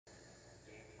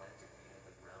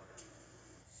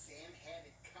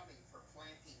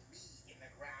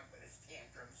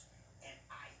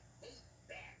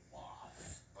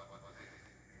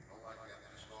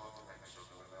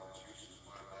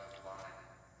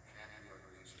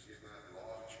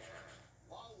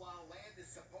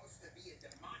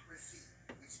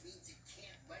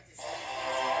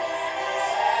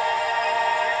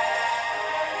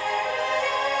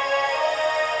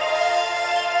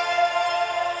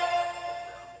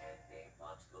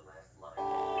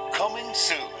Coming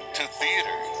soon to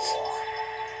theaters.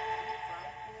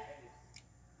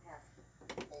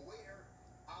 Oh, waiter,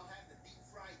 I'll have the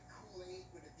deep-fried Kool-Aid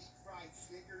with a deep-fried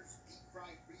Snickers,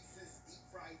 deep-fried Reese's,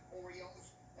 deep-fried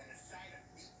Oreos, and a side of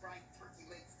deep-fried turkey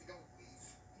legs to go,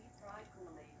 please. Deep-fried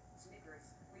Kool-Aid,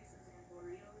 Snickers, Reese's, and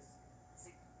Oreos.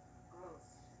 Gross.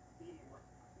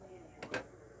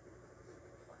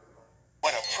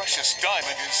 When a precious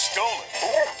diamond is stolen,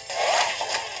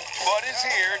 Bud is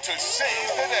here to save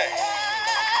the day.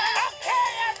 Okay,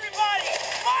 everybody!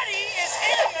 Money is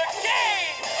in the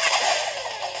game!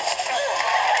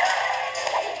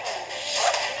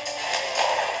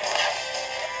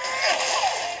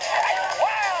 That's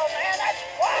wild, man! That's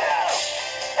wild!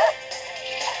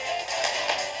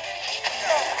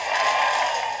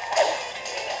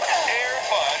 Air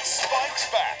Bud Spikes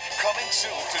Back, coming soon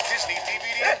to Disney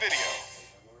DVD and video.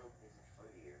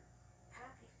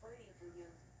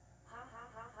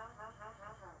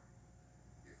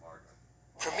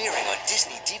 Premiering on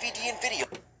Disney DVD and video.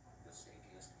 The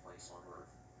stinkiest place on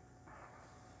earth.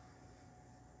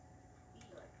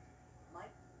 Eli,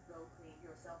 Mike, go clean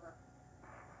yourself up.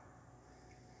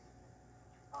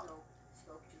 No,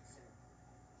 spoke too soon.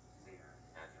 Later,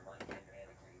 after Mike and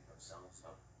Anna cleaned themselves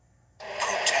up.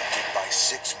 Protected by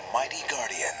 6 mighty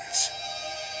guardians.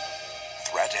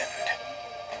 Threatened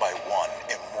by one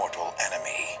immortal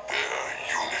enemy. Their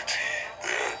unity,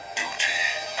 their duty,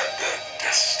 and their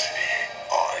destiny.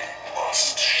 I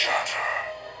must shatter.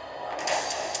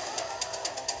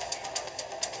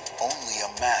 Only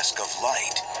a mask of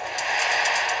light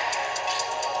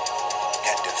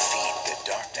can defeat the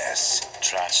darkness.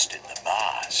 Trust in the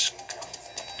mask.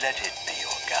 Let it be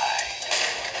your guide.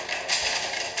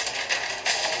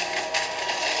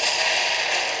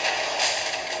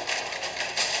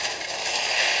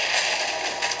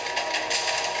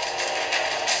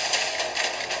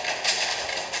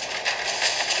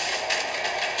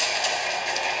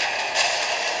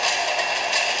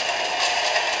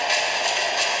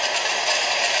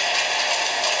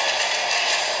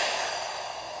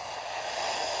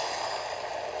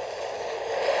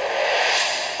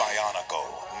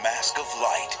 Mask of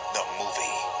Light, the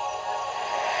movie.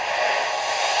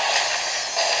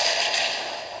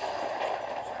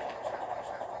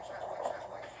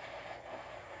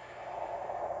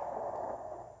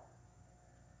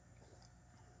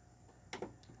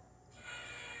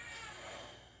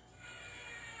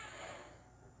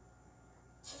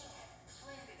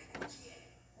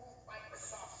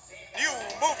 New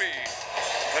movie,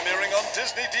 premiering on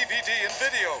Disney DVD and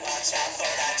video.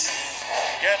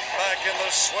 Get back in the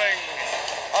swing,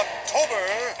 October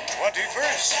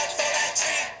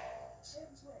 21st.